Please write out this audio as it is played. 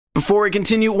Before we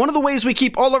continue, one of the ways we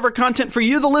keep all of our content for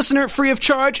you, the listener, free of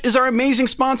charge is our amazing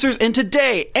sponsors, and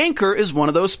today, Anchor is one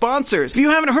of those sponsors. If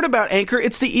you haven't heard about Anchor,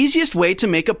 it's the easiest way to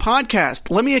make a podcast.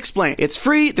 Let me explain. It's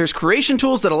free, there's creation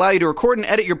tools that allow you to record and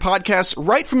edit your podcasts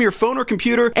right from your phone or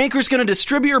computer. Anchor's going to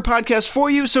distribute your podcast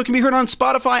for you so it can be heard on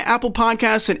Spotify, Apple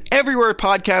Podcasts, and everywhere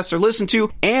podcasts are listened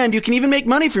to, and you can even make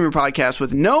money from your podcast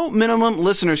with no minimum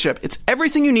listenership. It's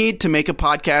everything you need to make a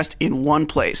podcast in one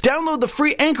place. Download the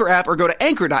free Anchor app or go to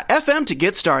anchor.fm to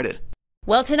get started.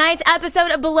 Well, tonight's episode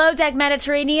of Below Deck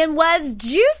Mediterranean was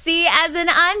juicy as an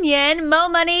onion. Mo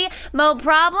money, mo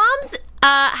problems.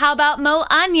 How about mo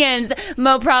onions,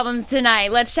 mo problems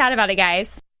tonight? Let's chat about it,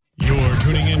 guys. You're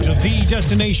tuning into the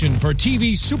destination for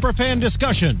TV superfan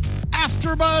discussion,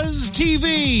 AfterBuzz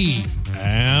TV.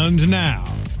 And now,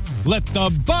 let the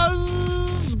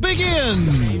buzz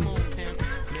begin.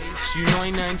 You know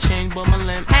ain't nothing changed but my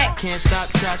limp. Hey. Can't stop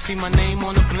till I see my name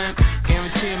on the blimp.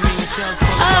 Guarantee me and shells.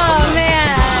 Oh,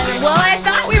 man. Well, I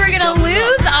thought we were going to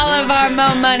lose all of our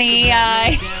mo money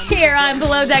here on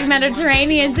Below Deck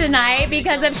Mediterranean tonight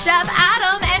because of Chef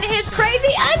Adam and his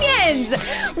crazy onions.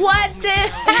 What the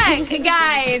heck,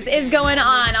 guys, is going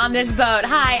on this boat?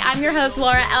 Hi, I'm your host,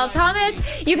 Laura L. Thomas.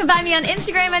 You can find me on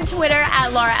Instagram and Twitter at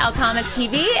Laura L. Thomas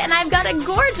TV, and I've got a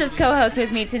gorgeous co-host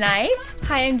with me tonight.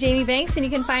 Hi, I'm Jamie Banks, and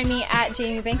you can find me at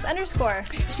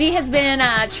JamieBanks_. She has been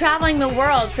traveling the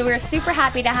world, so we're super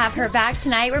happy to have her back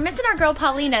tonight. We're missing our girl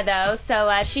Paulina, though,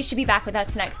 so she should be back with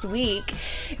us next week.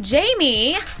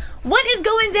 Jamie, what is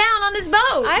going down on this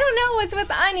boat? I don't know what's with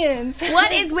the onions.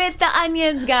 What is with the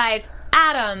onions, guys?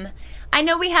 Adam, I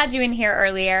know we had you in here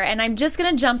earlier, and I'm just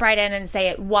going to jump right in and say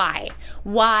it. Why?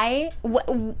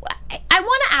 I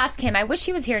want to ask him. I wish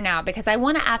he was here now because I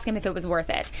want to ask him if it was worth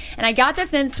it. And I got the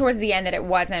sense towards the end that it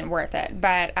wasn't worth it.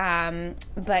 But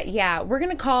yeah, we're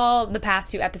going to call the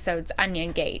past 2 episodes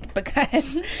Onion Gate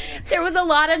because there was a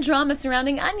lot of drama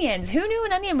surrounding onions. Who knew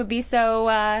an onion would be so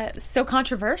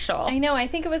controversial? I know. I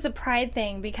think it was a pride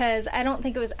thing because I don't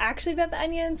think it was actually about the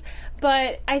onions.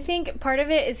 But I think part of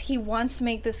it is he wants to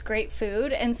make this great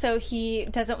food. And so he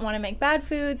doesn't want to make bad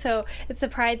food. So it's a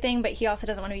pride thing, but he also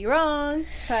doesn't want to be wrong.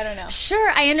 So I don't know.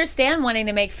 Sure, I understand wanting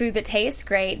to make food that tastes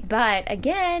great, but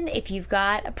again, if you've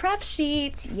got a prep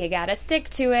sheet, you gotta stick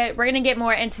to it. We're gonna get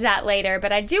more into that later,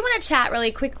 but I do want to chat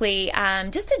really quickly,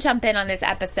 just to jump in on this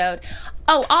episode.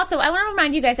 Oh, also, I want to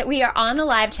remind you guys that we are on the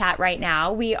live chat right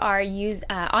now. We are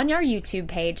on our YouTube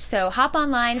page, so hop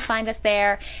online, find us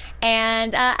there,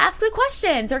 and ask the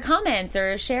questions or comments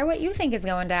or share what you think is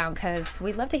going down, because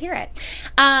we'd love to hear it.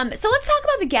 So let's talk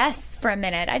about the guests for a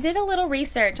minute. I did a little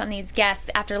research on these guests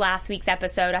after last week's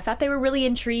episode. I thought they were really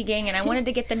intriguing, and I wanted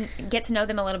to get to know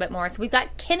them a little bit more. So we've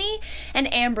got Kenny and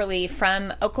Amberly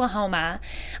from Oklahoma.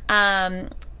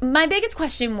 My biggest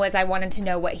question was I wanted to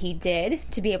know what he did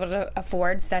to be able to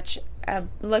afford such a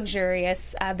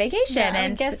luxurious vacation. Yeah,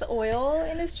 and I guess oil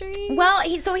industry? Well,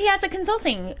 he has a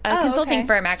consulting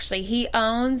firm, actually. He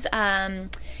owns a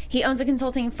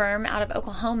consulting firm out of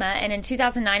Oklahoma, and in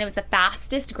 2009 it was the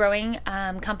fastest growing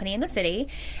company in the city.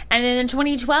 And then in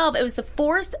 2012 it was the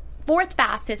fourth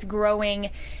fastest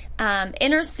growing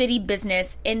inner city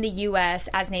business in the U.S.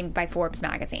 as named by Forbes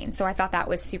magazine. So I thought that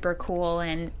was super cool.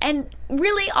 And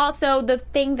really also the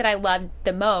thing that I loved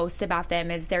the most about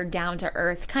them is their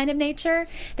down-to-earth kind of nature.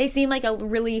 They seem like a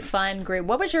really fun group.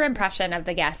 What was your impression of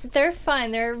the guests? They're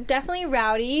fun. They're definitely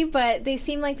rowdy, but they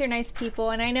seem like they're nice people.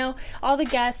 And I know all the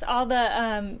guests, all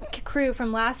the crew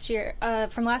from last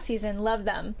season love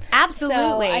them.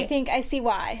 Absolutely. So I think I see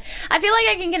why. I feel like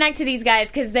I can connect to these guys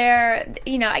because they're,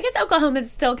 I guess Oklahoma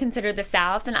is still considered the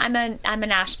South, and I'm a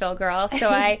Nashville girl, so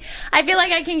I feel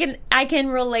like I can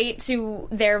relate to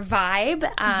their vibe.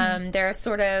 Their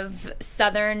sort of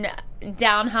Southern,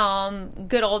 down home,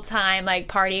 good old time, like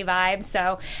party vibe.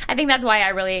 So I think that's why I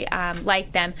really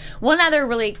like them. One other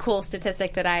really cool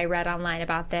statistic that I read online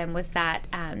about them was that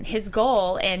his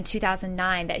goal in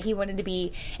 2009 that he wanted to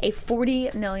be a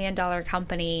 $40 million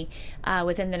company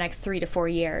within the next 3 to 4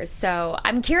 years. So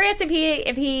I'm curious if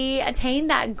he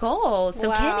attained that goal. So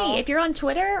wow. Kenny, if you're on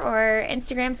Twitter or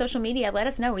Instagram, social media, let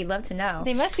us know. We'd love to know.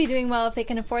 They must be doing well if they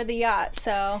can afford the yacht.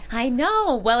 So I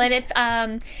know. Well,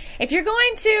 and if you're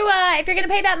going to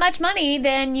pay that much money,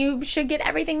 then you should get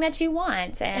everything that you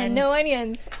want. And no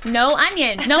onions. No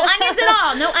onions. No onions at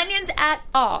all. No onions at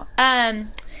all.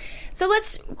 So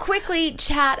let's quickly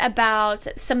chat about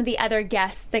some of the other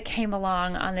guests that came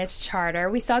along on this charter.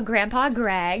 We saw Grandpa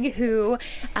Greg, who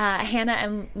Hannah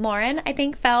and Lauren, I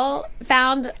think, found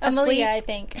asleep. Malia, I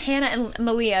think. Hannah and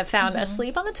Malia found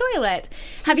asleep on the toilet.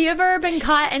 Have you ever been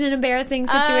caught in an embarrassing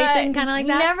situation kind of like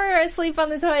that? Never asleep on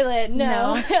the toilet.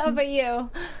 No. How about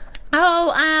you?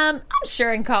 Oh, I'm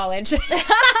sure in college.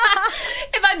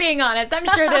 If I'm being honest, I'm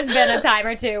sure there's been a time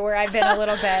or two where I've been a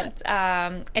little bit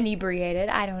inebriated.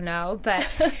 I don't know, but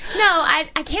no, I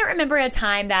can't remember a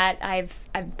time that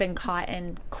I've been caught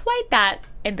in quite that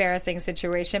embarrassing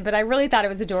situation, but I really thought it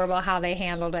was adorable how they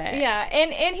handled it. Yeah,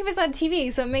 and he was on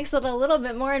TV, so it makes it a little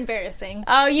bit more embarrassing.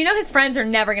 Oh, his friends are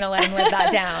never going to let him live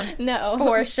that down. No.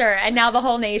 For sure. And now the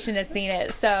whole nation has seen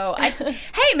it. So,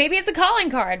 hey, maybe it's a calling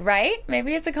card, right?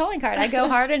 Maybe it's a calling card. I go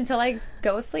hard until I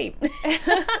go asleep.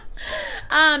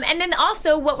 And then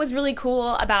also what was really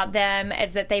cool about them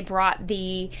is that they brought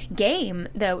the game,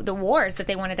 the wars that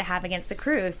they wanted to have against the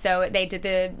crew. So they did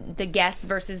the guests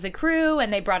versus the crew,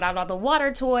 and they brought out all the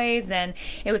water toys, and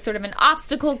it was sort of an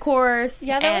obstacle course.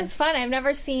 Yeah, that was fun. I've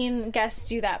never seen guests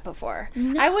do that before.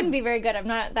 No. I wouldn't be very good. I'm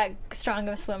not that strong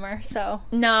of a swimmer, so.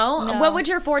 No? What would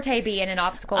your forte be in an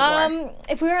obstacle war?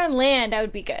 If we were on land, I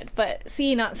would be good, but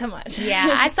sea, not so much.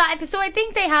 Yeah, so I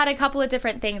think they had a couple of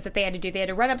different things that they had to do. They had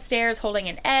to run upstairs holding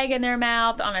an egg in their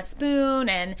mouth on a spoon,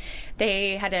 and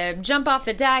they had to jump off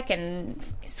the deck and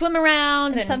swim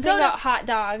around. And something about hot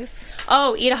dogs.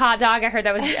 Oh, eat a hot dog. I heard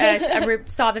that was, I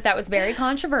saw that was very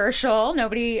controversial.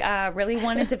 Nobody really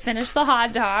wanted to finish the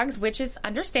hot dogs, which is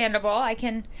understandable. I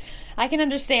can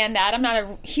understand that. I'm not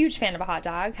a huge fan of a hot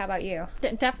dog. How about you?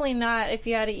 Definitely not if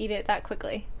you had to eat it that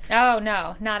quickly. Oh,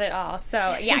 no, not at all.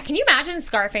 So, yeah, can you imagine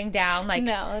scarfing down?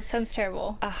 No, that sounds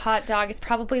terrible. A hot dog. It's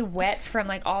probably wet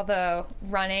from, all the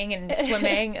running and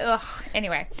swimming. Ugh.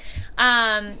 Anyway.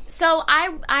 So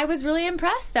I was really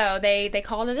impressed, though. They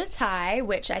called it a tie,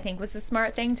 which I think was a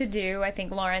smart thing to do. I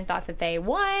think Lauren thought that they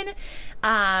won,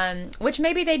 which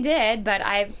maybe they did, but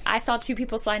I saw two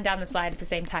people sliding down the slide at the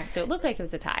same time, so it looked like it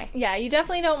was a tie. Yeah, you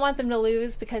definitely don't want them to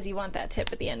lose because you want that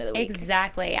tip at the end of the week.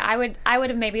 Exactly. I would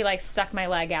have maybe stuck my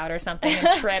leg out or something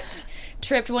and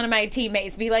tripped one of my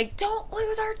teammates, be like, don't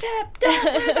lose our tip,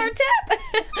 don't lose our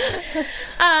tip.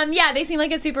 Yeah, they seem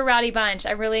like a super rowdy bunch.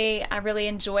 I really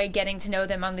enjoy getting to know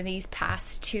them on these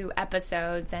past 2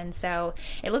 episodes, and so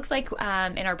it looks like in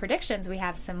our predictions we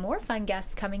have some more fun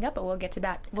guests coming up, but we'll get to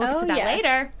that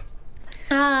later.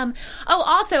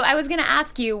 Also, I was going to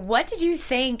ask you, what did you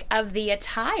think of the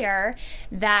attire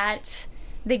that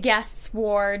the guests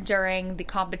wore during the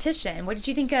competition? What did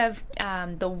you think of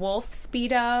the wolf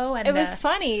Speedo? And it was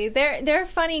funny. They're a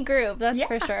funny group, that's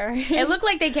for sure. It looked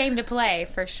like they came to play,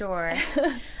 for sure.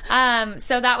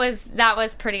 So that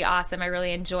was pretty awesome. I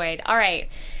really enjoyed. All right.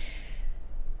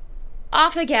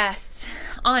 Off the guests,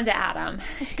 on to Adam,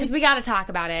 because we got to talk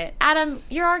about it. Adam,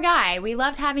 you're our guy. We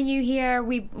loved having you here.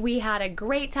 We had a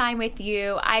great time with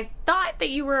you. I thought that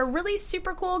you were a really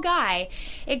super cool guy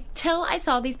until I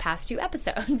saw these past 2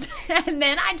 episodes, and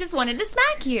then I just wanted to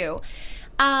smack you.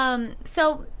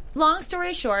 So, long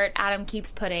story short, Adam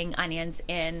keeps putting onions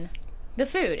in the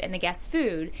food, and the guest's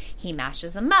food. He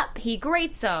mashes them up, he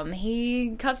grates them,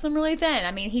 he cuts them really thin.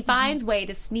 I mean, he finds way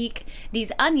to sneak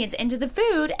these onions into the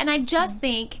food, and I just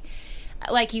think,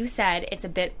 like you said, it's a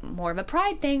bit more of a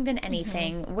pride thing than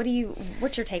anything.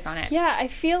 What's your take on it? Yeah, I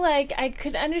feel like I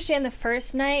could understand the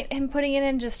first night him putting it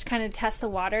in just to kind of test the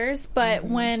waters, but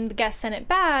when the guests sent it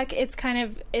back, it's kind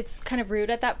of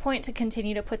rude at that point to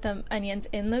continue to put the onions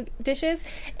in the dishes.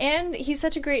 And he's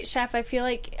such a great chef. I feel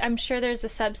like I'm sure there's a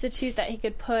substitute that he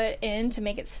could put in to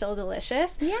make it still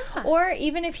delicious. Yeah. Or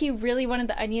even if he really wanted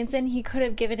the onions in, he could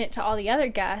have given it to all the other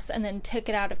guests and then took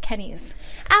it out of Kenny's.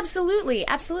 Absolutely.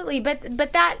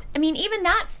 But that, I mean, even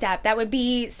that step, that would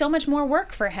be so much more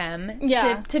work for him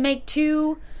to make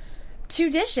two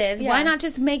dishes. Yeah. Why not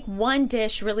just make one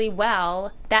dish really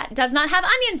well that does not have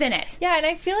onions in it? Yeah, and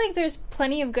I feel like there's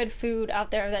plenty of good food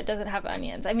out there that doesn't have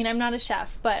onions. I mean, I'm not a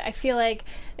chef, but I feel like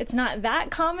it's not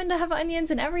that common to have onions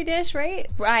in every dish, right?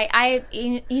 Right. I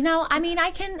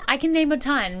can name a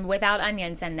ton without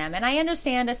onions in them. And I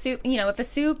understand a soup, if a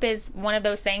soup is one of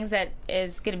those things that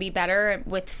is going to be better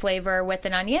with flavor with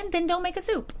an onion, then don't make a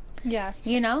soup. Yeah.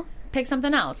 Pick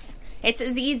something else. It's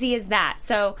as easy as that.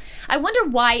 So I wonder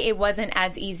why it wasn't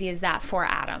as easy as that for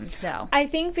Adam, though. I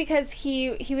think because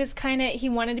he was he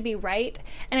wanted to be right,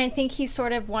 and I think he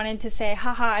sort of wanted to say,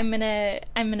 haha, I'm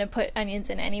gonna put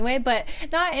onions in anyway, but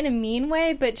not in a mean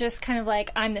way, but just kind of like,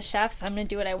 I'm the chef, so I'm gonna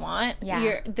do what I want.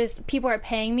 Yeah. People are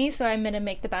paying me, so I'm gonna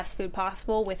make the best food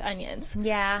possible with onions.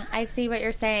 Yeah, I see what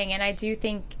you're saying, and I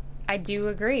do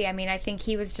agree. I mean, I think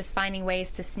he was just finding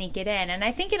ways to sneak it in. And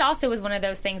I think it also was one of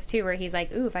those things, too, where he's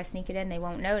like, ooh, if I sneak it in, they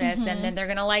won't notice. And then they're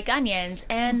going to like onions.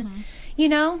 And,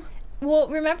 Well,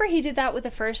 remember he did that with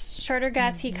the first charter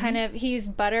guest. He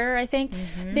used butter, I think.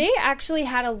 They actually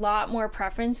had a lot more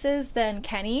preferences than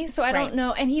Kenny. So I don't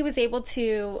know. And he was able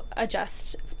to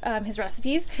adjust his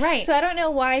recipes. Right. So I don't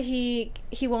know why he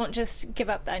won't just give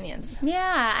up the onions.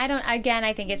 Yeah,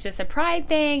 I think it's just a pride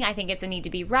thing. I think it's a need to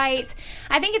be right.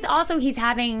 I think it's also he's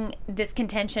having this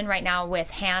contention right now with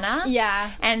Hannah.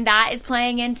 Yeah. And that is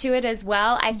playing into it as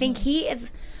well. I think he is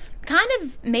kind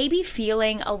of maybe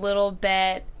feeling a little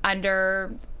bit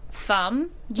under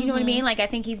thumb. Do you know what I mean? Like, I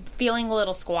think he's feeling a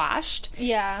little squashed.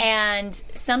 Yeah. And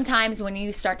sometimes when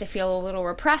you start to feel a little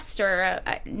repressed or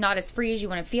not as free as you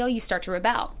want to feel, you start to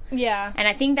rebel. Yeah. And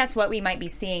I think that's what we might be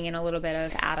seeing in a little bit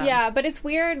of Adam. Yeah, but it's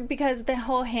weird because the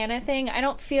whole Hannah thing, I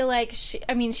don't feel like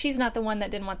she's not the one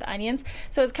that didn't want the onions.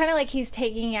 So it's kind of like he's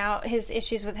taking out his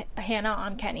issues with Hannah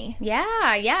on Kenny.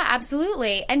 Yeah,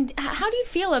 absolutely. And how do you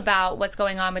feel about what's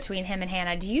going on between him and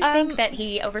Hannah? Do you think that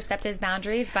he overstepped his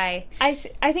boundaries by... I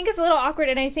think it's a little awkward,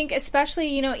 and I think especially,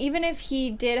 even if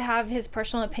he did have his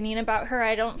personal opinion about her,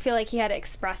 I don't feel like he had to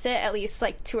express it, at least,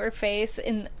 like, to her face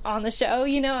on the show,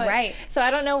 Right. So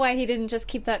I don't know why he didn't just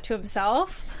keep that to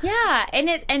himself. Yeah,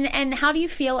 and how do you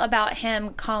feel about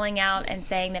him calling out and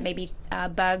saying that maybe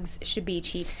Bugs should be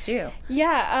Chief Stew?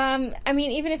 Yeah,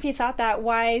 even if he thought that,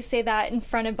 why say that in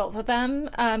front of both of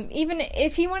them? Even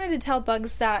if he wanted to tell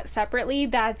Bugs that separately,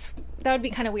 that would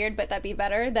be kind of weird, but that'd be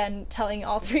better than telling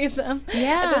all three of them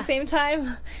at the same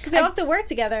time, because they all have to work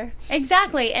together.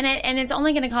 Exactly, and it's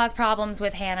only going to cause problems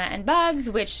with Hannah and Bugs,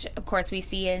 which of course we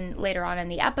see later on in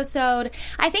the episode.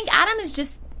 I think Adam is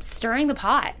just stirring the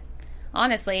pot.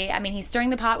 Honestly, I mean, he's stirring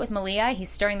the pot with Malia. He's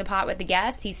stirring the pot with the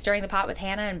guests. He's stirring the pot with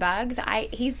Hannah and Bugs.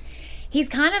 He's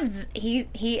kind of he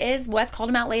is. Wes called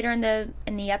him out later in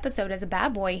the episode as a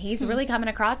bad boy. He's really coming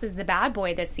across as the bad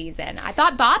boy this season. I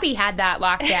thought Bobby had that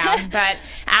locked down, but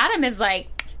Adam is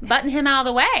like butting him out of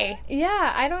the way.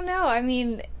 Yeah, I don't know. I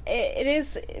mean, it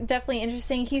is definitely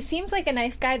interesting. He seems like a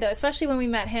nice guy, though, especially when we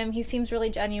met him. He seems really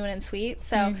genuine and sweet.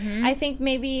 So I think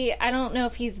maybe, I don't know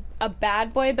if he's a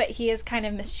bad boy, but he is kind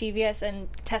of mischievous and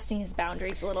testing his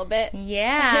boundaries a little bit.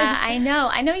 Yeah, I know.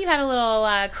 I know you had a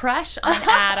little crush on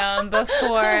Adam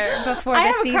before the season I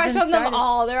have a crush on started. them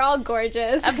all. They're all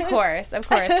gorgeous. Of course.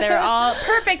 They're all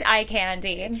perfect eye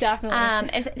candy.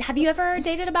 Definitely. Have you ever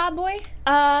dated a bad boy?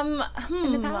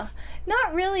 In the past?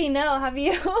 Not really, no. Have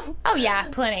you? Oh, yeah,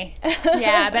 plenty.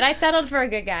 Yeah, but I settled for a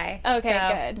good guy. Okay,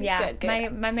 so, good. Yeah,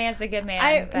 Good. My man's a good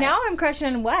man. Now I'm crushing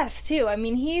on Wes, too. I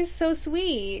mean, he's so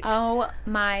sweet. Oh,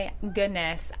 my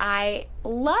goodness. I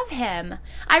love him.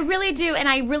 I really do, and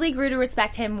I really grew to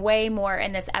respect him way more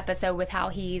in this episode with how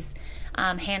he's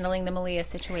handling the Malia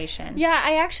situation. Yeah,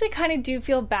 I actually kind of do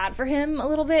feel bad for him a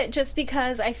little bit, just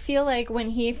because I feel like when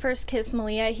he first kissed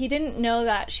Malia, he didn't know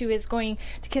that she was going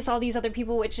to kiss all these other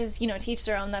people, which is, to each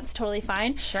their own. That's totally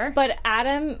fine. Sure. But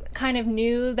Adam kind of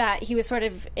knew that he was sort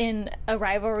of in a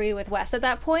rivalry with Wes at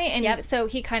that point, and so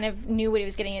he kind of knew what he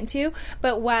was getting into.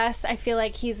 But Wes, I feel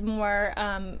like he's more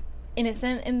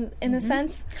innocent in the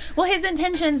sense. Well, his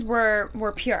intentions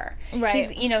were pure.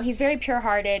 Right. He's very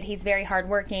pure-hearted. He's very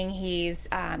hardworking. He's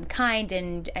kind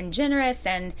and generous,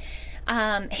 and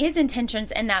his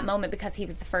intentions in that moment, because he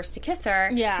was the first to kiss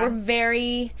her, were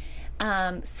very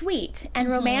sweet and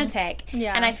romantic.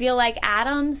 Yeah. And I feel like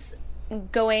Adam's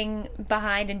going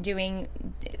behind and doing,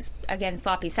 again,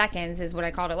 sloppy seconds is what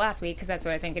I called it last week, because that's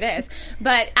what I think it is.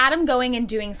 But Adam going and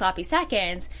doing sloppy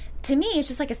seconds, to me, it's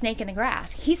just like a snake in the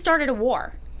grass. He started a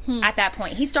war at that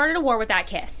point. He started a war with that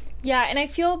kiss. Yeah, and I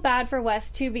feel bad for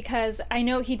Wes, too, because I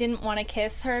know he didn't want to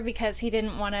kiss her because he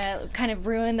didn't want to kind of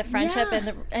ruin the friendship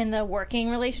and the working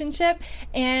relationship.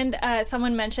 And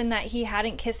someone mentioned that he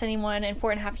hadn't kissed anyone in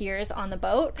 4.5 years on the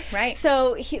boat. Right.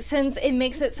 So since it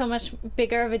makes it so much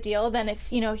bigger of a deal than if,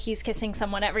 he's kissing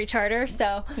someone every charter,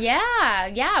 so...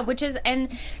 Yeah, which is...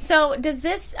 And so does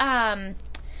this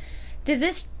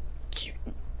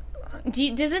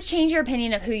change your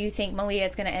opinion of who you think Malia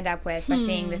is going to end up with by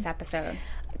seeing this episode?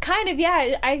 Kind of,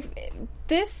 yeah.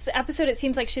 This episode, it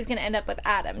seems like she's going to end up with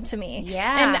Adam, to me.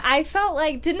 Yeah. And I felt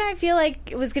like, didn't I feel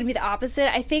like it was going to be the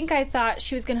opposite? I think I thought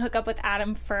she was going to hook up with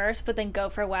Adam first, but then go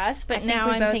for Wes. But now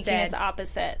I'm thinking it's the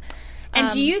opposite. And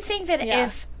do you think that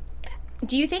if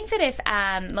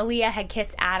Malia had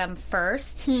kissed Adam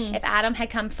first, if Adam had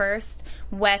come first,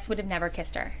 Wes would have never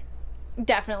kissed her?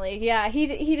 Definitely, yeah.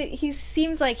 He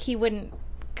seems like he wouldn't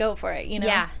go for it,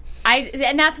 Yeah.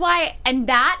 And that's why, and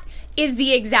that is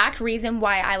the exact reason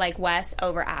why I like Wes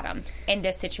over Adam in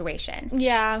this situation.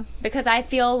 Yeah. Because I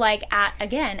feel like,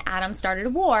 Adam started a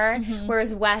war,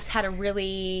 whereas Wes had a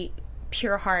really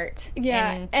pure heart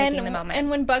in taking the moment. And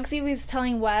when Bugsy was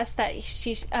telling Wes that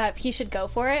he should go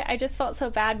for it, I just felt so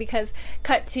bad because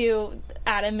cut to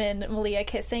Adam and Malia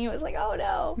kissing, it was like, oh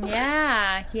no.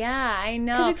 Yeah, I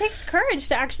know. Because it takes courage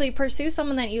to actually pursue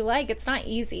someone that you like. It's not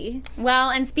easy. Well,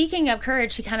 and speaking of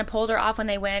courage, she kind of pulled her off when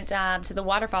they went to the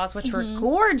waterfalls, which were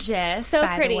gorgeous, So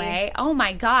by pretty. the way. Oh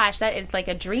my gosh, that is like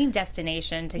a dream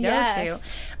destination to go Yes. to.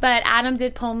 But Adam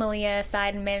did pull Malia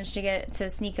aside and managed to get to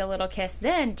sneak a little kiss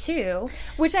then, too.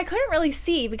 Which I couldn't really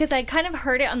see because I kind of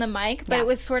heard it on the mic, but Yeah. it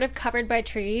was sort of covered by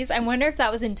trees. I wonder if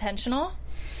that was intentional.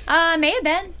 May have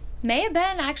been. May have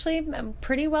been, actually,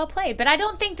 pretty well played. But I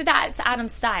don't think that that's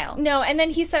Adam's style. No, and then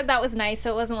he said that was nice,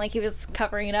 so it wasn't like he was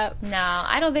covering it up. No,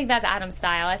 I don't think that's Adam's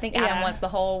style. I think Adam Yeah. wants the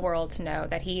whole world to know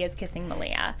that he is kissing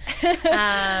Malia.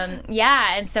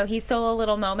 Yeah, and so he stole a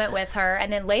little moment with her.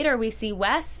 And then later we see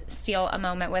Wes steal a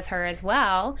moment with her as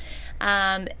well.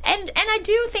 And I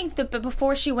do think that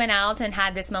before she went out and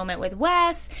had this moment with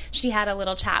Wes, she had a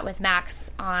little chat with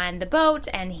Max on the boat,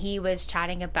 and he was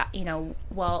chatting about,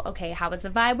 well, okay, how was the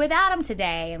vibe with Adam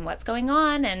today, and what's going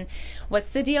on, and what's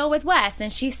the deal with Wes?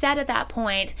 And she said at that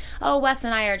point, oh, Wes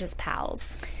and I are just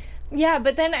pals. Yeah,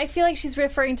 but then I feel like she's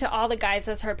referring to all the guys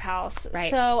as her pals. Right.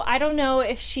 So I don't know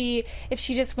if she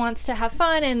just wants to have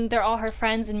fun and they're all her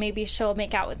friends and maybe she'll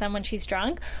make out with them when she's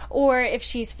drunk, or if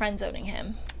she's friend zoning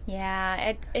him.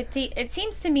 Yeah, it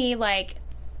seems to me like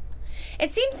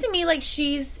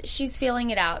she's feeling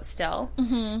it out still.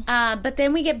 Mm-hmm. But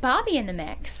then we get Bobby in the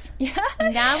mix. Yeah.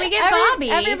 Now we get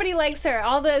Bobby. Everybody likes her.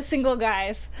 All the single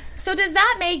guys. So does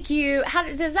that make you?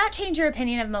 Does that change your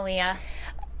opinion of Malia?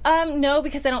 No,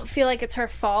 because I don't feel like it's her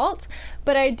fault.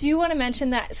 But I do want to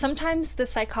mention that sometimes the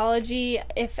psychology,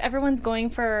 if everyone's going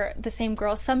for the same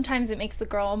girl, sometimes it makes the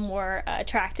girl more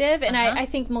attractive. And I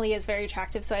think Malia is very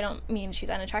attractive, so I don't mean she's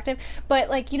unattractive.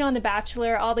 But, like, on The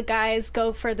Bachelor, all the guys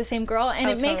go for the same girl, and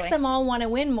it makes them all want to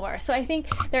win more. So I think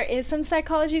there is some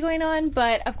psychology going on,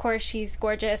 but, of course, she's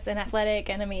gorgeous and athletic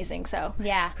and amazing. So,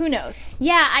 yeah. Who knows?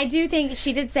 Yeah, I do think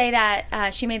she did say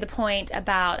that. She made the point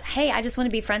about, hey, I just want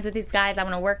to be friends with these guys. I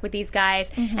want to work with these guys.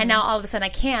 Mm-hmm. And now all of a sudden I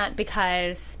can't because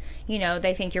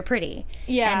they think you're pretty.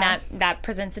 Yeah. And that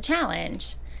presents a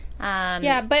challenge.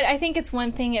 Yeah, but I think it's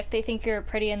one thing if they think you're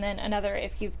pretty and then another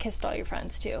if you've kissed all your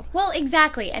friends too. Well,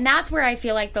 exactly. And that's where I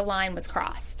feel like the line was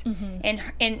crossed. Mm-hmm.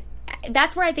 And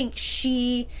that's where I think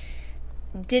she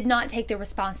did not take the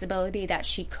responsibility that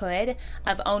she could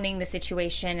of owning the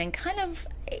situation and kind of,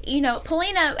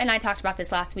 Paulina and I talked about this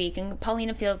last week, and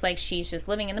Paulina feels like she's just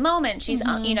living in the moment. She's,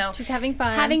 she's having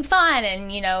fun.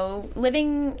 And,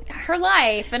 living her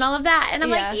life and all of that. And I'm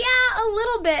like, yeah, a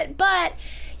little bit, but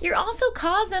you're also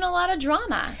causing a lot of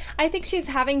drama. I think she's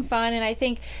having fun, and I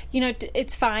think,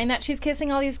 it's fine that she's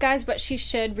kissing all these guys, but she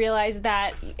should realize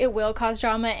that it will cause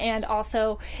drama, and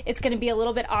also it's going to be a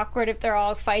little bit awkward if they're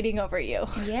all fighting over you.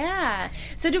 Yeah.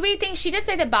 So do we think, she did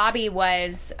say that Bobby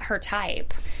was her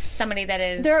type? Somebody that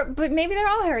is... But maybe they're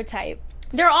all her type.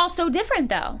 They're all so different,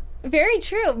 though. Very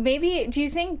true. Maybe, do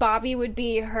you think Bobby would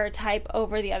be her type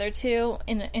over the other two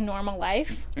in normal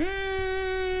life?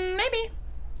 Maybe.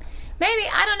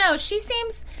 I don't know.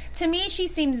 To me, she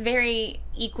seems very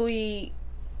equally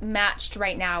matched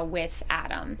right now with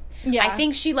Adam. Yeah. I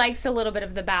think she likes a little bit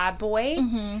of the bad boy.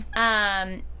 Mm-hmm.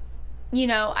 I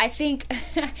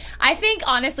think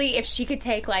honestly, if she could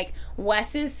take like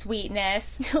Wes's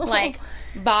sweetness, like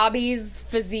Bobby's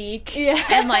physique,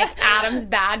 and like Adam's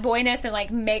bad boyness, and like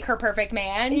make her perfect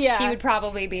man, she would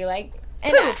probably be like,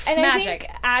 poof, and magic. I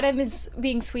think Adam is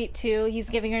being sweet too. He's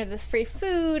giving her this free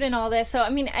food and all this. So,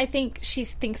 I think she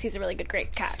thinks he's a really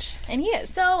great catch. And he is.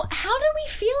 So, how do we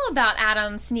feel about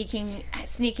Adam sneaking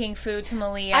food to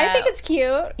Malia? I think it's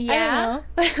cute. Yeah.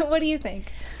 I don't know. What do you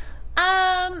think?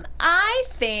 I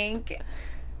think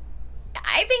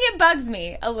it bugs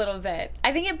me a little bit.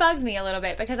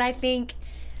 Because I think,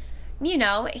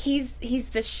 he's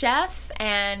the chef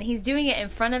and he's doing it in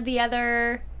front of the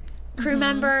other crew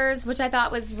members, which I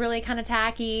thought was really kind of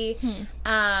tacky.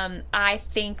 I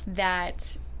think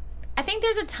there's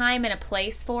a time and a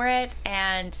place for it,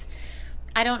 and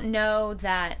I don't know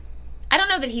that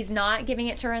he's not giving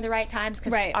it to her in the right times,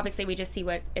 because obviously we just see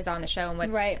what is on the show and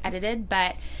what's edited,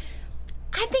 but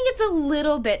I think it's a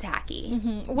little bit tacky.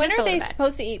 When are they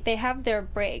supposed to eat? They have their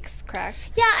breaks, correct?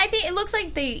 Yeah, I think it looks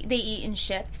like they eat in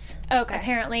shifts. Okay.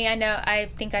 Apparently, I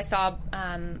think I saw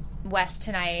Wes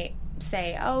tonight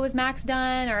say, oh, is Max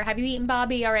done? Or have you eaten,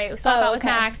 Bobby? All right, we'll swap out with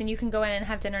Max, and you can go in and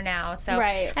have dinner now. So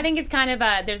I think it's kind of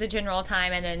there's a general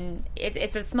time, and then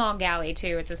it's a small galley,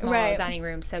 too. It's a small dining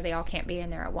room, so they all can't be in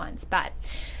there at once. But,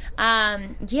 I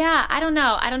don't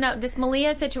know. This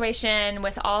Malia situation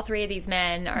with all three of these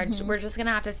men, we're just going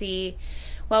to have to see.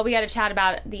 Well, we got to chat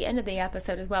about the end of the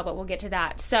episode as well, but we'll get to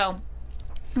that. So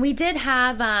we did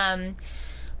have...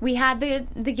 we had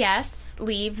the guests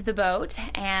leave the boat,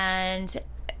 and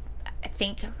I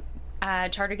think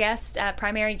charter guest,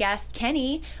 primary guest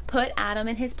Kenny put Adam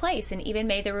in his place and even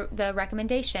made the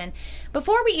recommendation.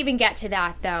 Before we even get to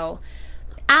that, though,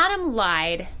 Adam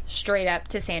lied straight up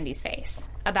to Sandy's face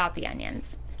about the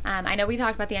onions. I know we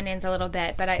talked about the onions a little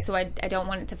bit, but I don't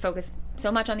want it to focus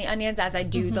so much on the onions as I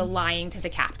do the lying to the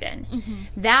captain.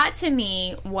 That, to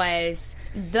me, was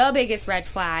the biggest red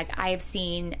flag I have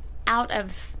seen out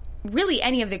of really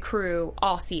any of the crew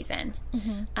all season.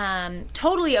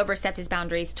 Totally overstepped his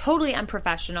boundaries, totally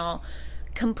unprofessional,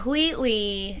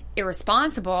 completely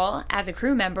irresponsible as a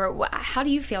crew member. How do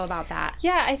you feel about that?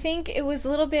 Yeah, I think it was a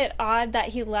little bit odd that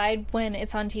he lied when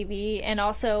it's on TV, and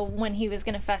also when he was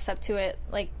going to fess up to it,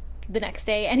 like, the next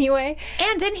day anyway.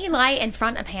 And didn't he lie in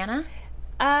front of Hannah?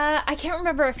 I can't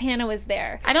remember if Hannah was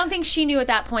there. I don't think she knew at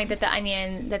that point that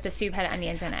the soup had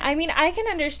onions in it. I mean, I can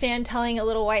understand telling a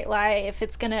little white lie if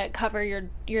it's going to cover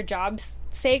your job's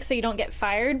sake so you don't get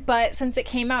fired, but since it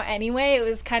came out anyway, it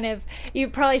was kind of, you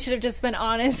probably should have just been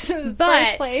honest in the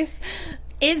first place.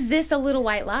 Is this a little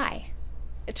white lie?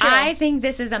 True. I think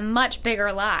this is a much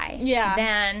bigger lie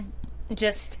than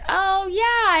just, oh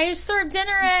yeah, I served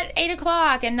dinner at 8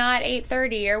 o'clock and not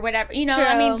 8:30 or whatever. You know, True.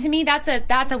 I mean, to me, that's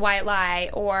a white lie.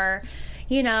 Or,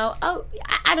 you know,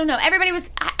 I don't know. Everybody was,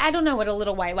 I don't know what a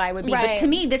little white lie would be, but to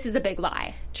me, this is a big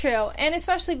lie. True. And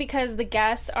especially because the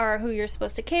guests are who you're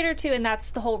supposed to cater to, and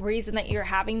that's the whole reason that you're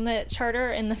having the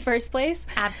charter in the first place.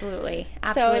 Absolutely.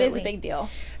 So it is a big deal.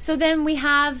 So then we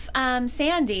have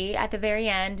Sandy at the very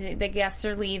end. The guests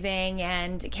are leaving,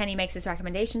 and Kenny makes his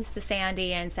recommendations to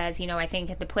Sandy and says, you know, I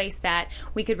think the place that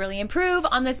we could really improve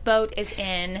on this boat is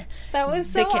in That was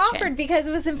so the kitchen. awkward because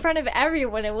it was in front of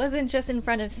everyone. It wasn't just in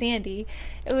front of Sandy.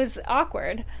 It was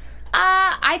awkward.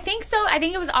 I think so. I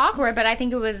think it was awkward, but I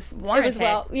think it was warranted.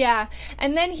 Yeah.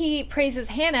 And then he praises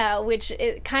Hannah, which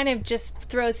it kind of just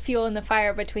throws fuel in the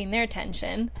fire between their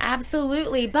tension.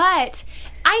 Absolutely. But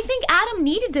I think Adam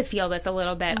needed to feel this a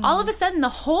little bit. All of a sudden, the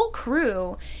whole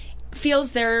crew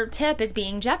feels their tip is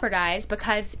being jeopardized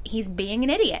because he's being an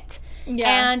idiot.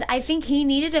 Yeah. And I think he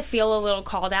needed to feel a little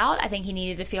called out. I think he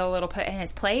needed to feel a little put in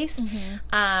his place.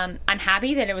 I'm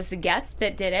happy that it was the guest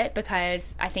that did it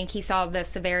because I think he saw the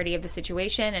severity of the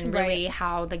situation and really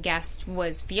how the guest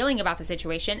was feeling about the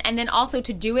situation. And then also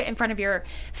to do it in front of your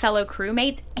fellow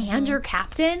crewmates and your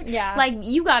captain. Yeah. Like,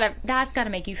 that's gotta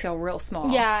make you feel real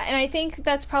small. Yeah, and I think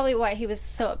that's probably why he was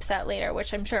so upset later,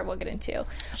 which I'm sure we'll get into.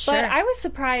 Sure. But I was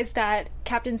surprised that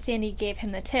Captain Sandy gave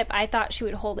him the tip. I thought she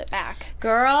would hold it back.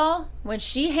 Girl, when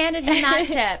she handed him that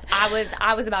tip, I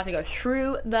was about to go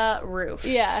through the roof.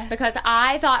 Yeah. Because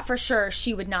I thought for sure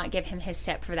she would not give him his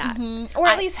tip for that. Or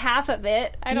at least half of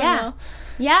it. I don't know.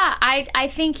 Yeah, I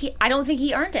don't think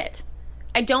he earned it.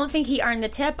 I don't think he earned the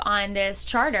tip on this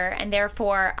charter, and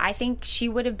therefore I think she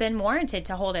would have been warranted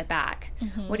to hold it back.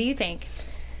 What do you think?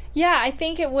 Yeah, I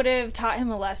think it would have taught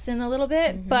him a lesson a little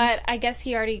bit, but I guess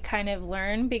he already kind of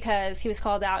learned because he was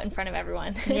called out in front of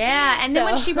everyone. Yeah, and then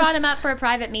when she brought him up for a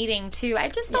private meeting, too, I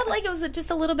just felt like it was just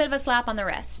a little bit of a slap on the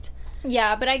wrist.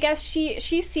 Yeah, but I guess she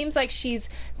seems like she's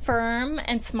firm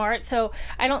and smart, so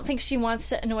I don't think she wants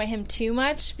to annoy him too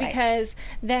much because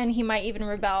then he might even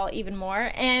rebel even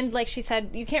more. And like she said,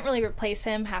 you can't really replace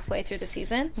him halfway through the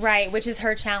season. Right, which is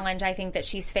her challenge, I think, that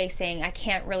she's facing. I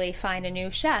can't really find a new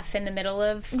chef in the middle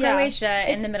of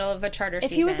Croatia, in the middle of a charter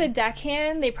season. If he was a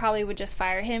deckhand, they probably would just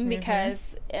fire him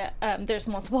because there's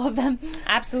multiple of them.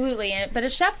 Absolutely, but a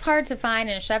chef's hard to find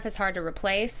and a chef is hard to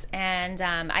replace, and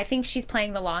I think she's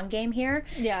playing the long game here.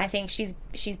 Yeah. I think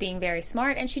she's being very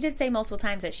smart, and she did say multiple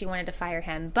times that she wanted to fire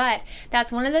him. But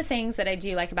that's one of the things that I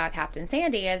do like about Captain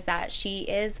Sandy is that she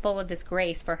is full of this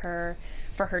grace for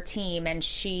her team, and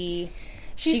she's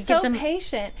so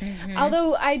patient.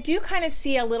 Although I do kind of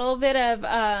see a little bit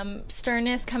of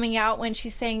sternness coming out when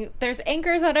she's saying, there's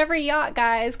anchors on every yacht,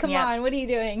 guys. Come on, what are you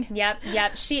doing?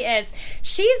 Yep, she is.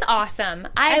 She's awesome.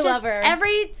 I love her.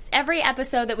 Every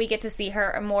episode that we get to see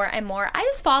her more and more, I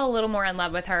just fall a little more in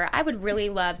love with her. I would really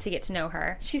love to get to know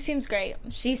her. She seems great.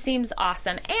 She seems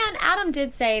awesome. And Adam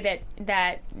did say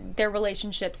that their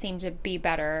relationship seemed to be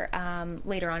better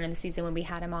later on in the season when we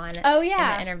had him on in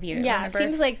the interview. Yeah, remember? It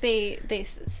seems like they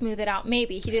smooth it out.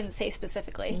 Maybe. He didn't say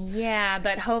specifically. Yeah,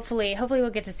 but hopefully we'll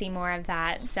get to see more of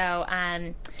that. So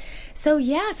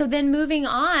then moving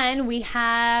on, we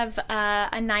have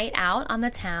a night out on the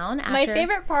town. My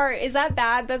favorite part, is that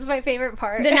bad? That's my favorite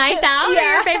part. The nights out?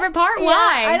 Yeah. Your favorite part?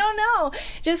 Why? I don't know.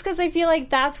 Just because I feel like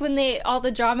that's when all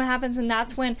the drama happens, and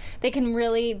that's when they can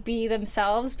really be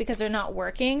themselves because they're not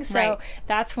working. So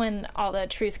that's when all the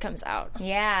truth comes out.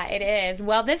 Yeah, it is.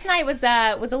 Well, this night was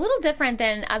a little different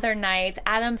than other nights. roommates,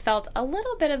 Adam felt a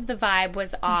little bit of the vibe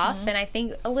was off, and I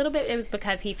think a little bit it was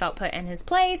because he felt put in his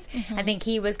place. I think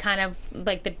he was kind of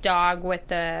like the dog with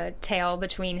the tail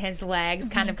between his legs,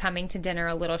 kind of coming to dinner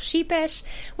a little sheepish,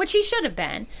 which he should have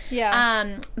been.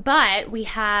 Yeah. But we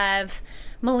have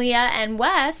Malia and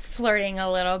Wes flirting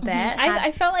a little bit.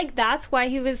 I felt like that's why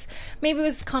he was, maybe it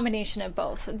was a combination of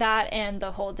both, that and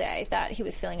the whole day that he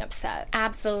was feeling upset.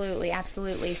 Absolutely,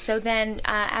 absolutely. So then,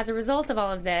 as a result of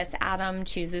all of this, Adam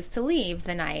chooses to leave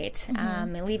the night.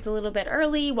 He leaves a little bit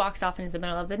early, walks off into the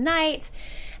middle of the night,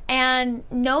 and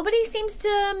nobody seems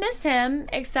to miss him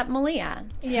except Malia,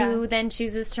 who then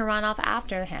chooses to run off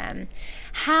after him.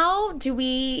 How do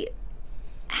we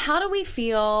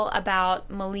feel about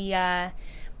Malia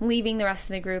leaving the rest of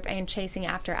the group and chasing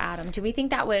after Adam? Do we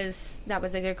think that was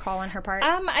a good call on her part?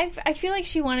 I feel like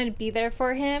she wanted to be there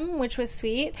for him, which was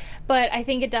sweet, but I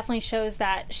think it definitely shows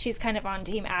that she's kind of on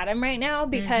Team Adam right now,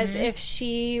 because if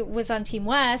she was on Team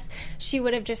Wes, she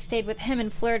would have just stayed with him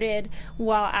and flirted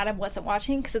while Adam wasn't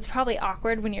watching, because it's probably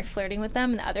awkward when you're flirting with them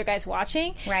and the other guy's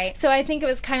watching. Right. So I think it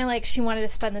was kind of like she wanted to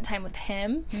spend the time with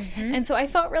him, and so I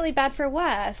felt really bad for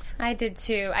Wes. I did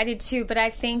too, but I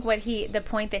think the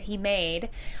point that he made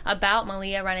about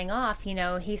Malia running off,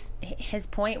 his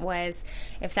point was,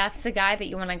 if that's the guy that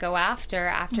you want to go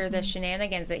after the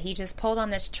shenanigans that he just pulled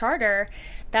on this charter,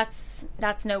 that's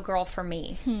no girl for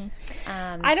me.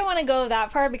 I don't want to go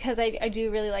that far because I do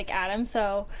really like Adam,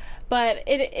 but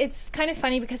it's kind of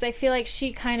funny because I feel like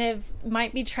she kind of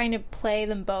might be trying to play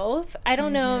them both. I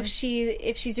don't know if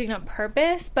she's doing it on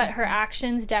purpose, but her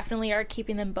actions definitely are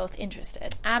keeping them both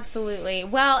interested. Absolutely.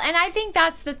 Well, and I think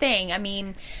that's the thing. I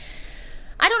mean,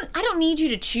 I don't need you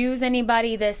to choose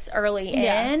anybody this early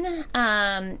in,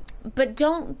 but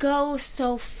don't go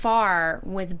so far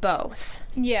with both.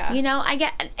 Yeah. I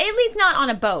get, at least not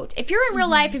on a boat. If you're in real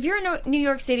life, if you're in New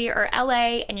York City or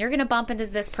LA and you're going to bump into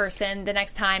this person the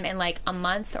next time in like a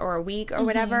month or a week or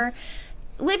whatever,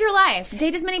 live your life.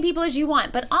 Date as many people as you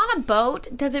want. But on a boat,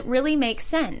 does it really make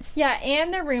sense? Yeah,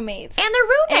 and their roommates.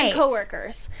 And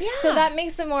coworkers. Yeah. So that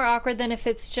makes it more awkward than if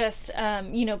it's just,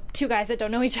 two guys that don't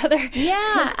know each other.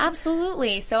 Yeah,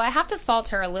 absolutely. So I have to fault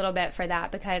her a little bit for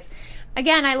that because,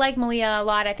 again, I like Malia a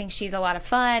lot. I think she's a lot of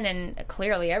fun, and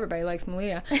clearly everybody likes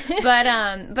Malia. But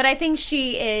I think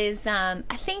she is, I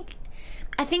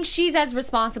think she's as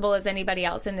responsible as anybody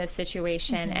else in this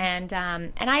situation. And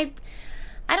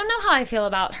I don't know how I feel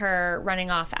about her running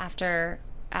off after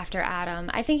Adam.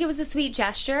 I think it was a sweet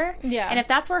gesture. Yeah. And if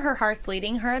that's where her heart's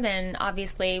leading her, then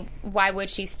obviously why would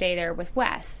she stay there with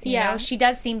Wes? You know? She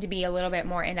does seem to be a little bit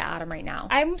more into Adam right now.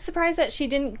 I'm surprised that she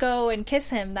didn't go and kiss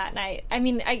him that night. I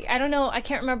mean, I don't know. I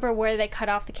can't remember where they cut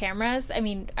off the cameras. I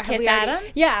mean, kiss Adam?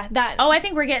 Yeah, that. Oh, I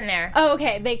think we're getting there. Oh,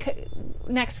 okay. They could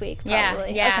next week,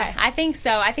 probably. Yeah. Okay. I think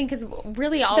so. I think because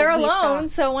really all they're alone,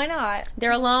 so why not?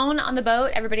 They're alone on the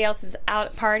boat. Everybody else is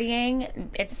out partying.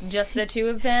 It's just the two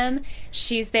of them.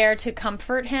 She's there to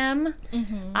comfort him.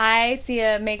 I see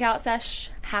a makeout sesh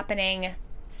happening.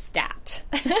 Stat.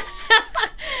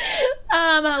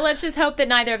 Let's just hope that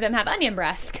neither of them have onion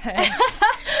breath, because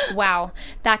wow,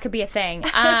 that could be a thing.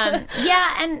 And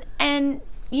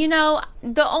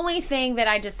the only thing that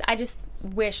I just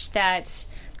wish that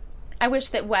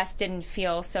Wes didn't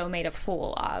feel so made a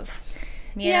fool of.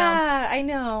 Yeah, I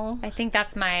know. I think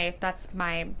that's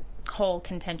my whole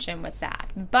contention with that.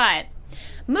 But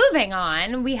moving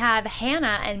on, we have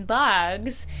Hannah and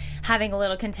Bugs having a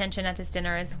little contention at this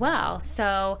dinner as well.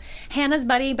 So Hannah's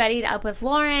buddied up with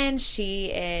Lauren. She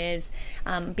is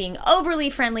being overly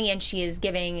friendly, and she is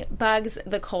giving Bugs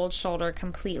the cold shoulder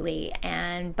completely.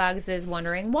 And Bugs is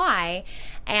wondering why.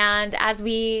 And as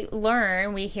we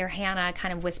learn, we hear Hannah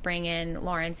kind of whispering in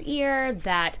Lauren's ear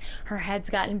that her head's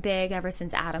gotten big ever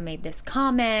since Adam made this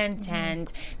comment. And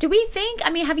do we think,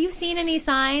 have you seen any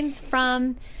signs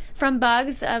from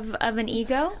Bugs of an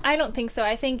ego? I don't think so.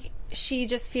 I think she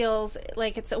just feels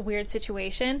like it's a weird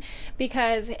situation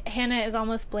because Hannah is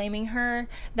almost blaming her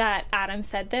that Adam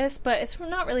said this, but it's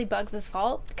not really Bugs'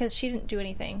 fault because she didn't do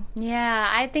anything.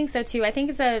 Yeah, I think so too. I think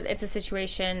it's a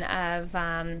situation of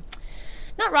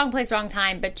not wrong place, wrong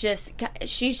time, but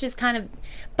she's just kind of,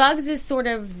 Bugs is sort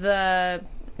of the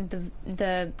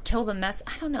kill the mess.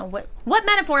 I don't know what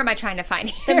metaphor am I trying to find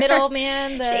here? The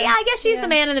middleman. I guess she's the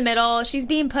man in the middle. She's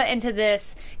being put into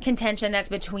this contention that's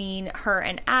between her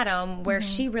and Adam, where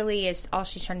she really is, all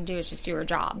she's trying to do is just do her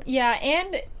job. Yeah,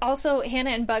 and also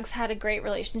Hannah and Bugs had a great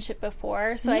relationship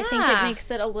before, so I think it makes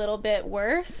it a little bit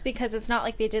worse because it's not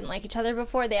like they didn't like each other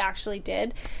before. They actually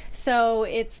did. So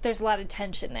there's a lot of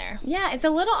tension there. Yeah, it's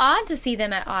a little odd to see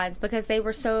them at odds because they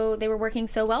were working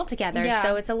so well together. Yeah.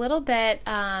 So it's a little bit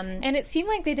And it seemed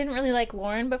like they didn't really like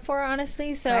Lauren before,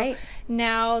 honestly. So Right.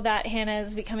 now that Hannah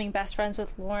is becoming best friends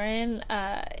with Lauren,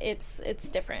 it's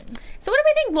different. So what do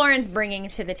we think Lauren's bringing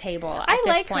to the table at I this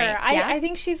like point? her. Yeah? I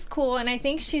think she's cool, and I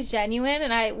think she's genuine.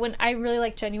 And I really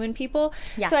like genuine people.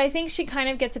 Yeah. So I think she kind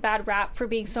of gets a bad rap for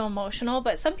being so emotional.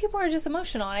 But some people are just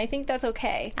emotional, and I think that's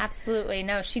okay. Absolutely.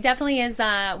 No, she definitely is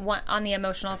on the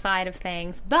emotional side of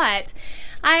things. But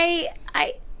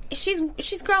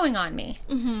she's growing on me.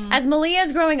 Mm-hmm. As Malia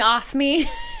is growing off me,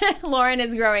 Lauren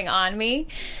is growing on me.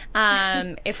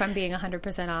 If I'm being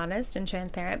 100% honest and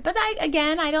transparent. But I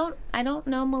don't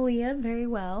know Malia very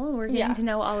well. We're getting to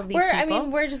know all of these people. I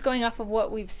mean, we're just going off of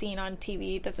what we've seen on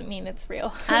TV. It doesn't mean it's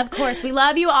real. Of course, we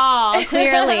love you all,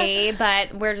 clearly,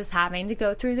 but we're just having to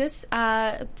go through this,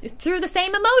 through the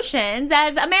same emotions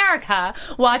as America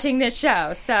watching this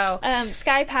show. So,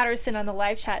 Sky Patterson on the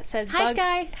live chat says, Hi,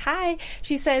 Sky. Hi.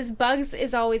 She says, Bugs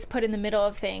is always put in the middle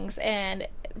of things and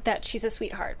that she's a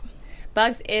sweetheart.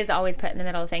 Bugs is always put in the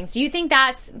middle of things. Do you think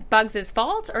that's Bugs'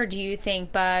 fault, or do you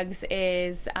think Bugs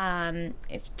is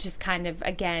it's just kind of,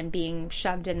 again, being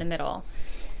shoved in the middle?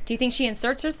 Do you think she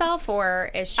inserts herself,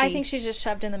 or is she... I think she's just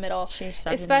shoved in the middle.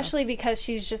 Especially because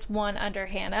she's just one under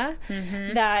Hannah,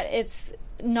 that it's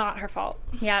not her fault.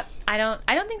 Yeah, I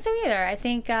don't think so either. I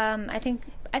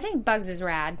think Bugs is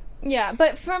rad. Yeah,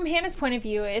 but from Hannah's point of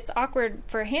view, it's awkward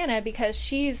for Hannah because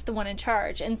she's the one in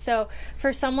charge. And so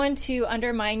for someone to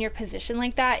undermine your position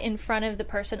like that in front of the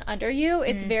person under you,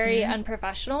 it's very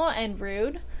unprofessional and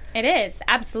rude. It is.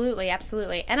 Absolutely,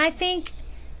 absolutely. And I think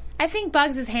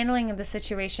Bugs is handling the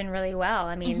situation really well.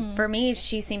 I mean, for me,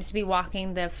 she seems to be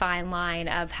walking the fine line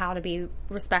of how to be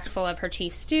respectful of her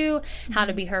chief stew, how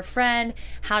to be her friend,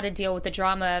 how to deal with the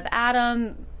drama of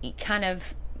Adam, kind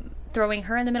of throwing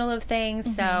her in the middle of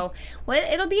things. So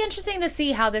it'll be interesting to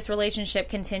see how this relationship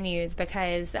continues,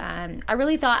 because I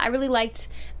really liked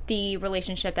the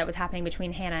relationship that was happening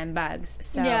between Hannah and Bugs.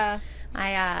 So yeah.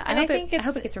 I hope it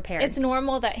gets repaired. It's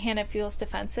normal that Hannah feels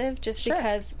defensive just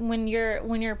because when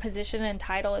your position and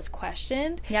title is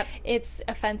questioned, it's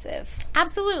offensive.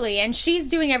 Absolutely. And she's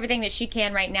doing everything that she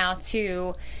can right now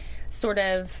to sort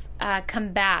of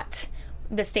combat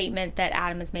the statement that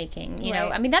Adam is making. You know,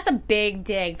 I mean, that's a big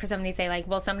dig for somebody to say, like,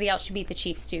 well, somebody else should be the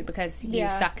chief stew because you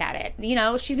suck at it. You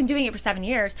know, she's been doing it for 7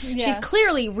 years. Yeah. She's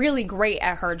clearly really great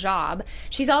at her job.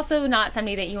 She's also not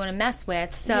somebody that you want to mess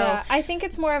with. So I think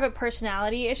it's more of a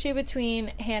personality issue between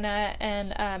Hannah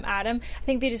and Adam. I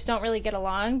think they just don't really get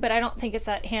along, but I don't think it's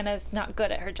that Hannah's not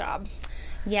good at her job.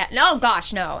 Yeah. No,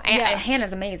 gosh, no.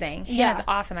 Hannah's amazing. Hannah's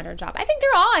awesome at her job. I think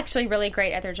they're all actually really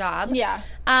great at their job. Yeah.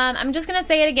 I'm just going to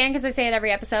say it again because I say it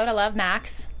every episode. I love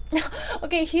Max.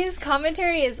 Okay, his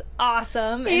commentary is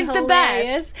awesome. He's and the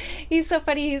best. He's so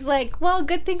funny. He's like, well,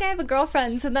 good thing I have a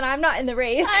girlfriend, so then I'm not in the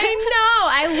race. I know.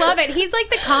 I love it. He's like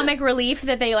the comic relief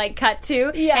that they like cut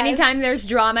to. Yes. Anytime there's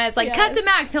drama, it's like, cut to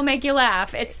Max. He'll make you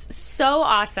laugh. It's so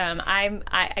awesome. I'm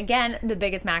again, the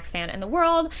biggest Max fan in the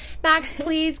world. Max,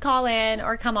 please call in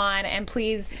or come on and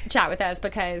please chat with us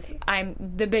because I'm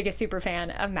the biggest super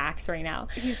fan of Max right now.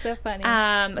 He's so funny.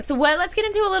 Let's get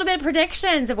into a little bit of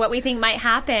predictions of what we think might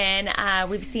happen.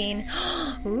 We've seen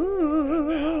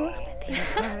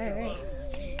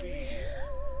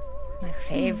my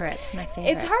favorite.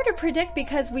 It's hard to predict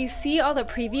because we see all the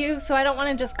previews, so I don't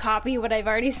want to just copy what I've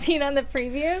already seen on the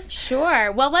previews.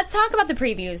 Sure. Well, let's talk about the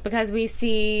previews because we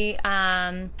see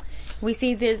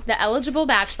the eligible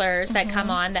bachelors that come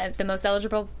on, the most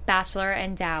eligible bachelor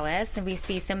in Dallas, and we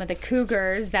see some of the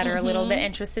cougars that are a little bit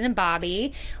interested in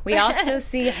Bobby. We also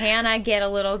see Hannah get a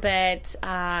little bit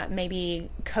maybe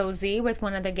cozy with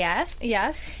one of the guests.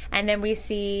 Yes. And then we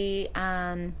see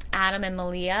Adam and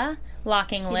Malia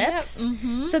locking lips.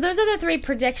 So those are the 3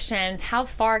 predictions. How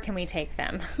far can we take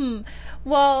them?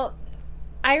 Well,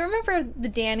 I remember the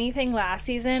Danny thing last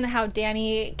season, how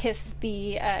Danny kissed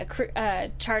the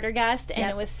charter guest, and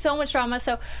it was so much drama.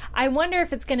 So I wonder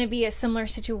if it's going to be a similar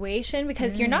situation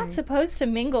because you're not supposed to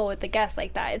mingle with the guests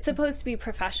like that. It's supposed to be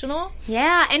professional.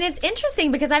 Yeah, and it's interesting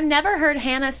because I've never heard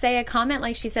Hannah say a comment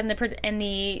like she said in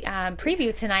the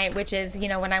preview tonight, which is, you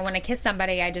know, when I want to kiss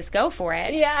somebody, I just go for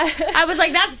it. Yeah. I was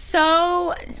like, that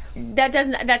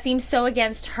seems so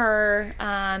against her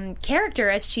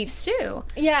character as Chief Stew.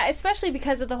 Yeah, especially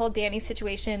because of the whole Danny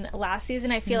situation last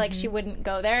season. I feel like she wouldn't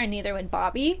go there, and neither would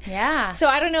Bobby. Yeah. So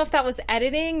I don't know if that was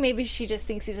editing. Maybe she just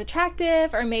thinks he's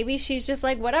attractive, or maybe she's just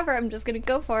like, whatever, I'm just going to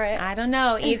go for it. I don't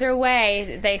know. Either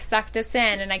way, they sucked us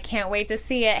in, and I can't wait to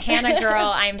see it. Hannah girl,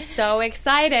 I'm so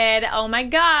excited. Oh my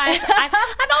gosh.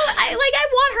 I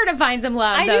want her to find some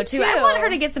love, too. I want her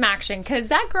to get some action, because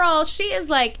that girl, she is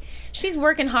like... she's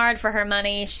working hard for her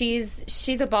money.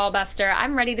 She's a ball buster.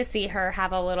 I'm ready to see her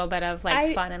have a little bit of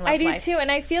like fun and love life. I do too,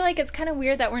 and I feel like it's kind of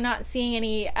weird that we're not seeing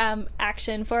any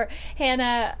action for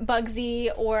Hannah, Bugsy,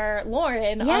 or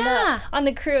Lauren on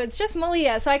the crew. It's just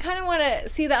Malia, so I kind of want to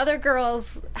see the other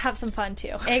girls have some fun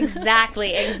too.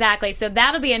 Exactly. So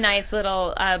that'll be a nice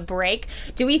little break.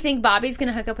 Do we think Bobby's going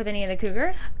to hook up with any of the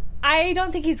Cougars? I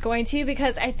don't think he's going to,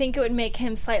 because I think it would make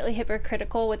him slightly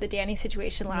hypocritical with the Danny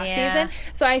situation last season.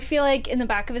 So I feel like in the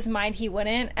back of his mind he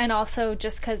wouldn't, and also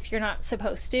just because you're not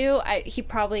supposed to, he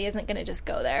probably isn't going to just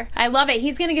go there. I love it.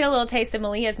 He's going to get a little taste of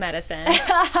Malia's medicine. Do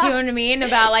you know what I mean?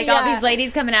 About like all these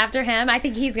ladies coming after him. I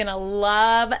think he's going to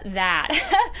love that.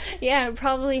 Yeah, it'll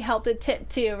probably help the tip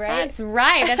too, right? That's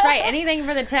right. Anything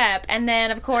for the tip. And then,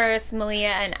 of course, Malia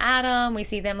and Adam, we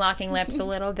see them locking lips a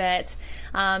little bit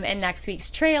in next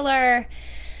week's trailer.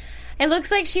 It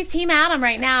looks like she's Team Adam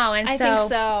right now, and I think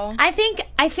so.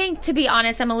 I think to be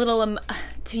honest, I'm a little,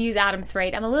 to use Adam's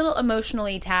phrase, I'm a little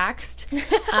emotionally taxed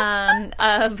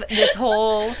of this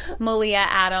whole Malia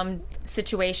Adam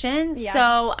situation. Yeah.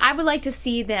 So I would like to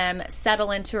see them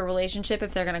settle into a relationship,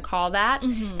 if they're going to call that,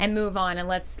 and move on, and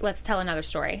let's tell another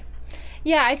story.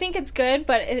 Yeah, I think it's good,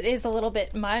 but it is a little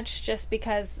bit much, just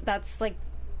because that's like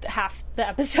half the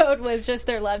episode was just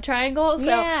their love triangle.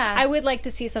 So I would like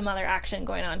to see some other action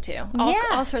going on too.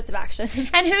 All sorts of action.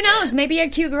 And who knows, maybe a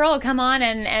cute girl will come on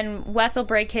and Wes will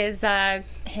break his charter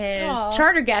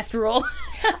guest rule.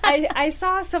 I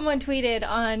saw someone tweeted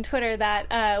on Twitter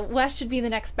that Wes should be the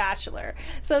next Bachelor.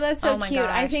 So that's so cute.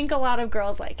 Gosh. I think a lot of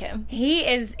girls like him. He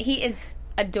is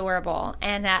adorable,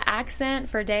 and that accent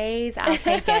for days, I'll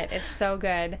take it. It's so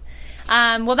good.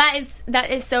 Well, that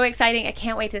is so exciting. I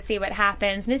can't wait to see what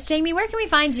happens. Miss Jamie, where can we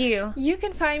find you? You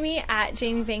can find me at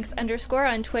JamieBanks_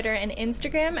 on Twitter and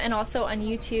Instagram, and also on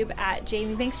YouTube at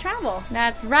Jamie Banks Travel.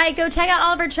 That's right. Go check out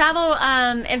all of her travel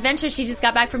adventures. She just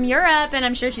got back from Europe, and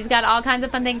I'm sure she's got all kinds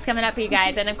of fun things coming up for you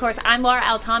guys. And of course, I'm Laura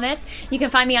L. Thomas. You can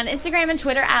find me on Instagram and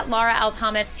Twitter at Laura L.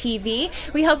 Thomas TV.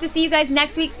 We hope to see you guys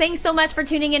next week. Thanks so much for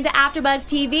tuning into AfterBuzz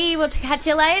TV. We'll catch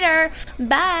you later.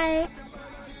 Bye.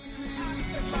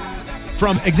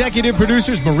 From executive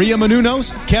producers Maria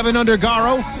Menounos, Kevin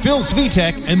Undergaro, Phil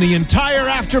Svitek, and the entire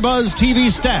AfterBuzz TV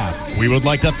staff, we would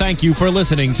like to thank you for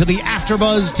listening to the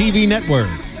AfterBuzz TV network.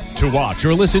 To watch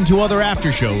or listen to other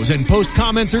after shows and post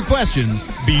comments or questions,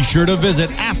 be sure to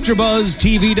visit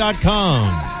AfterBuzzTV.com.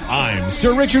 I'm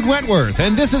Sir Richard Wentworth,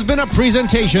 and this has been a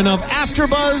presentation of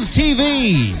AfterBuzz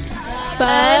TV.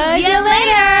 Buzz you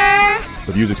later!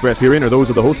 The views expressed herein are those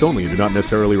of the hosts only and do not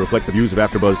necessarily reflect the views of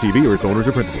AfterBuzz TV or its owners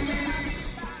or principals.